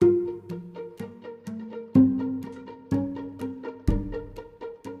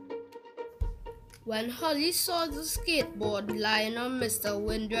When Holly saw the skateboard lying on Mr.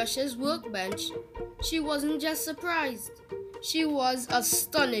 Windrush's workbench, she wasn't just surprised, she was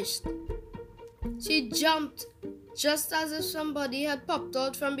astonished. She jumped just as if somebody had popped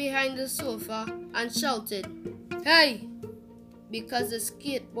out from behind the sofa and shouted, "Hey!" because the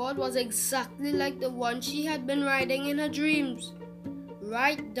skateboard was exactly like the one she had been riding in her dreams,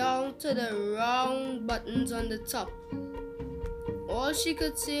 right down to the round buttons on the top. All she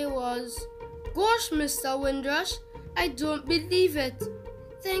could say was, "Gosh, Mr. Windrush, I don't believe it.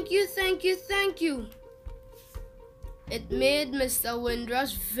 Thank you, thank you, thank you." It made Mr.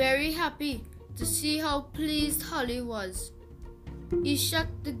 Windrush very happy to see how pleased Holly was. He shut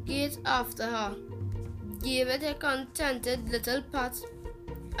the gate after her, gave it a contented little pat,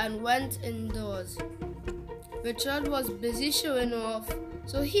 and went indoors. Richard was busy showing off,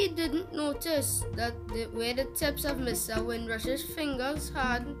 so he didn't notice that where the tips of Mr. Windrush's fingers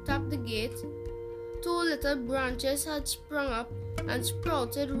had tapped the gate, two little branches had sprung up and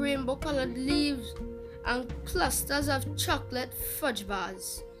sprouted rainbow-colored leaves and clusters of chocolate fudge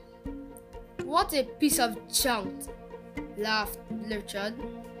bars. "What a piece of junk!" laughed Richard.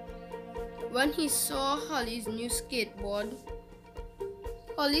 When he saw Holly's new skateboard,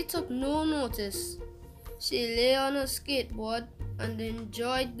 Holly took no notice. She lay on her skateboard and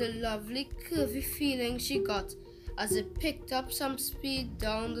enjoyed the lovely curvy feeling she got as it picked up some speed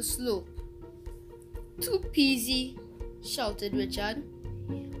down the slope. "Too peasy," shouted Richard.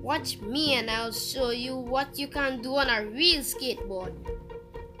 "Watch me and I'll show you what you can do on a real skateboard."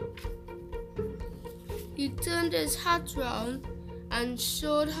 He turned his hat round and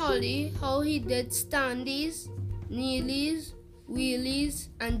showed Holly how he did standies, kneelies, wheelies,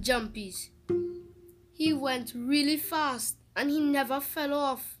 and jumpies. He went really fast and he never fell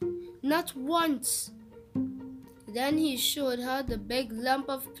off, not once. Then he showed her the big lump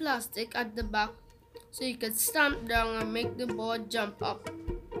of plastic at the back so he could stamp down and make the board jump up.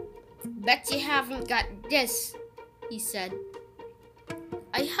 "Bet you haven't got this," he said.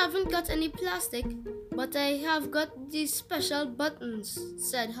 "I haven't got any plastic, but I have got these special buttons,"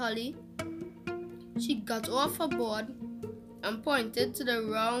 said Holly. She got off her board and pointed to the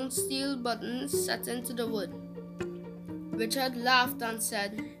round steel buttons set into the wood. Richard laughed and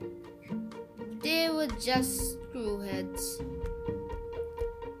said, "They were just screw heads.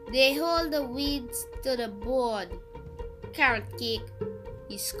 They hold the weeds to the board. Carrot cake,"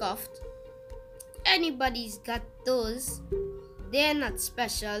 he scoffed. "Anybody's got those. They're not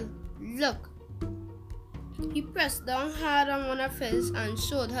special. Look." He pressed down hard on one of his and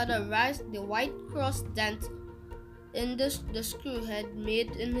showed her the white cross dent in the screw head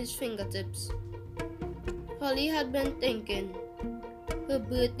made in his fingertips. Holly had been thinking. Her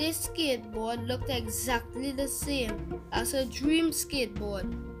birthday skateboard looked exactly the same as her dream skateboard,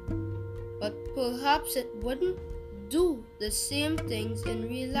 but perhaps it wouldn't do the same things in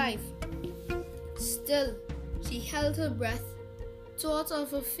real life. Still, she held her breath, thought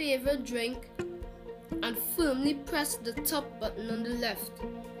of her favorite drink, and firmly pressed the top button on the left.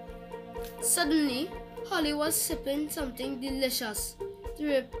 Suddenly, Holly was sipping something delicious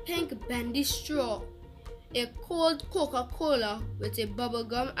through a pink bendy straw, a cold Coca-Cola with a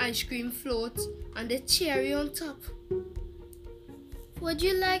bubblegum ice cream float and a cherry on top. "Would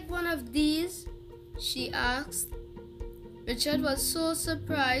you like one of these?" she asked. Richard was so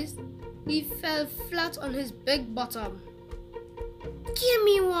surprised he fell flat on his big bottom. "Give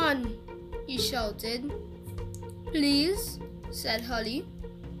me one!" he shouted. "Please," said Holly.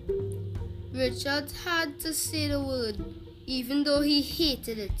 Richard had to say the word, even though he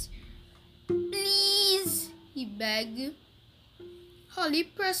hated it. "Please," he begged. Holly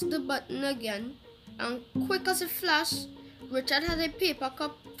pressed the button again, and quick as a flash, Richard had a paper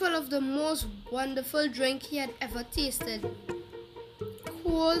cup full of the most wonderful drink he had ever tasted.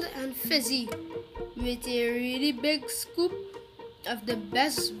 Cold and fizzy, with a really big scoop of the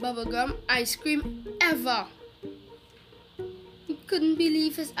best bubblegum ice cream ever. He couldn't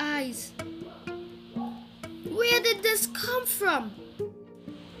believe his eyes. "Where did this come from?"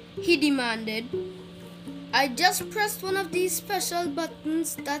 he demanded. "I just pressed one of these special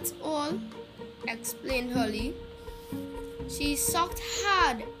buttons, that's all," explained Holly. She sucked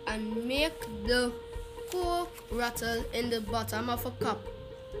hard and made the cork rattle in the bottom of a cup.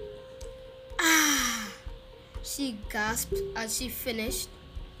 "Ah!" she gasped as she finished.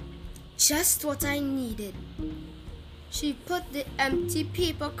 "Just what I needed." She put the empty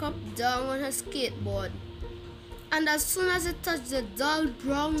paper cup down on her skateboard, and as soon as it touched the dull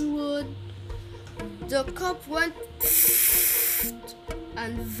brown wood, the cup went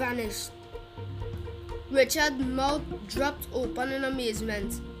and vanished. Richard's mouth dropped open in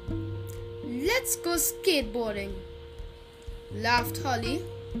amazement. Let's go skateboarding, laughed Holly.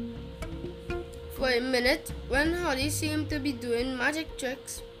 For a minute, when Holly seemed to be doing magic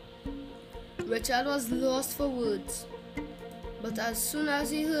tricks, Richard was lost for words. But as soon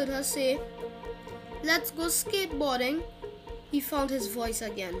as he heard her say, "Let's go skateboarding," he found his voice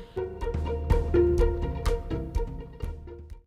again.